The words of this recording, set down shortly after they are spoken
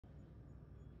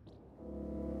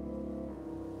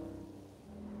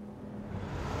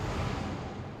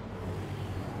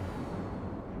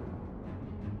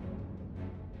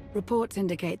Reports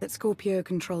indicate that Scorpio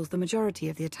controls the majority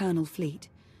of the Eternal Fleet,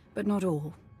 but not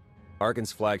all.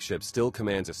 Arkan's flagship still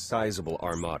commands a sizable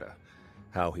armada.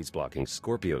 How he's blocking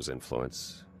Scorpio's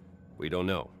influence, we don't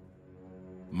know.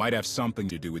 Might have something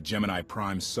to do with Gemini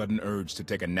Prime's sudden urge to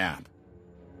take a nap.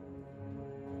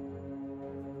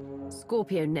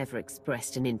 Scorpio never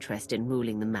expressed an interest in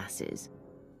ruling the masses.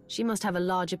 She must have a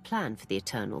larger plan for the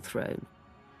Eternal Throne.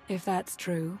 If that's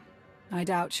true, I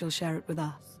doubt she'll share it with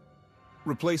us.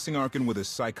 Replacing Arkan with a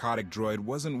psychotic droid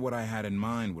wasn't what I had in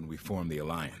mind when we formed the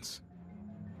Alliance.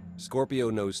 Scorpio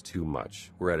knows too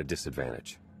much. We're at a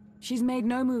disadvantage. She's made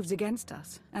no moves against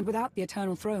us, and without the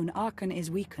Eternal Throne, Arkan is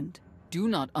weakened. Do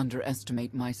not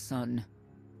underestimate my son.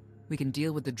 We can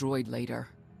deal with the droid later.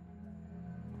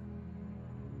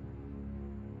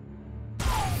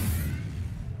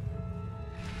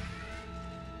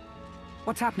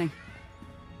 What's happening?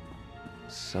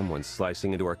 Someone's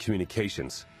slicing into our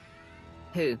communications.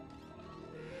 Who?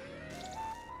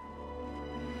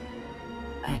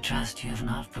 I trust you have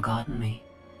not forgotten me.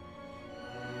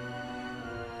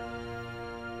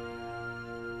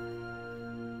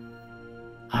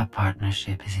 Our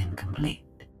partnership is incomplete.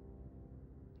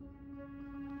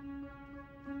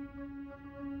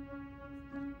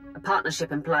 A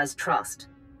partnership implies trust.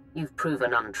 You've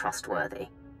proven untrustworthy.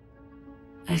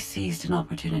 I seized an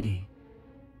opportunity.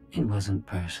 It wasn't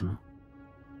personal.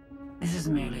 This is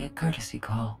merely a courtesy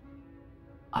call.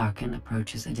 Arkan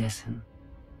approaches Edison.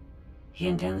 He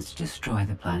intends to destroy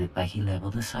the planet like he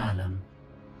leveled Asylum.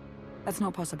 That's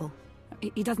not possible.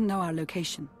 He doesn't know our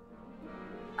location.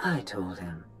 I told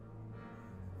him.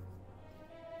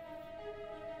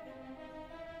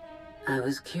 I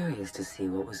was curious to see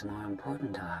what was more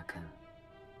important to Arkan.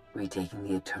 Retaking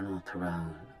the Eternal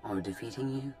Throne, or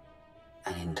defeating you,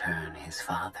 and in turn his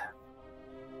father.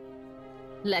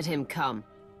 Let him come.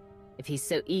 If he's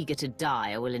so eager to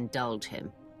die, I will indulge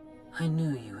him. I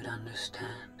knew you would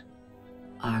understand.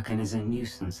 Arkan is a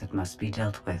nuisance that must be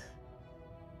dealt with.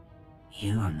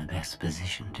 You are in the best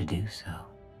position to do so.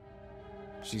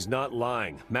 She's not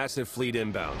lying. Massive fleet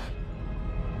inbound.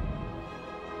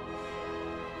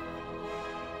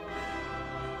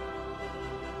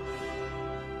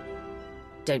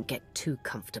 Don't get too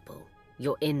comfortable.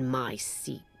 You're in my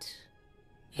seat.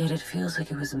 Yet it feels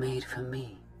like it was made for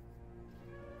me.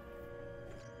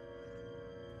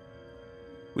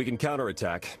 We can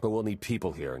counterattack, but we'll need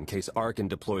people here in case Arkan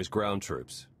deploys ground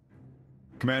troops.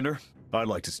 Commander, I'd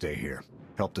like to stay here.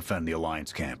 Help defend the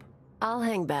Alliance camp. I'll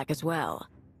hang back as well.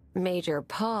 Major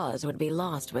Pause would be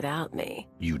lost without me.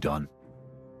 You done?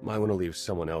 Might want to leave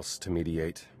someone else to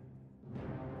mediate.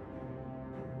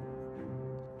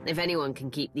 If anyone can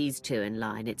keep these two in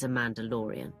line, it's a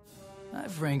Mandalorian.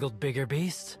 I've wrangled bigger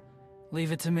beasts.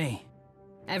 Leave it to me.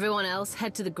 Everyone else,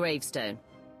 head to the gravestone.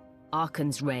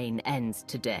 Arkan's reign ends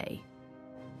today.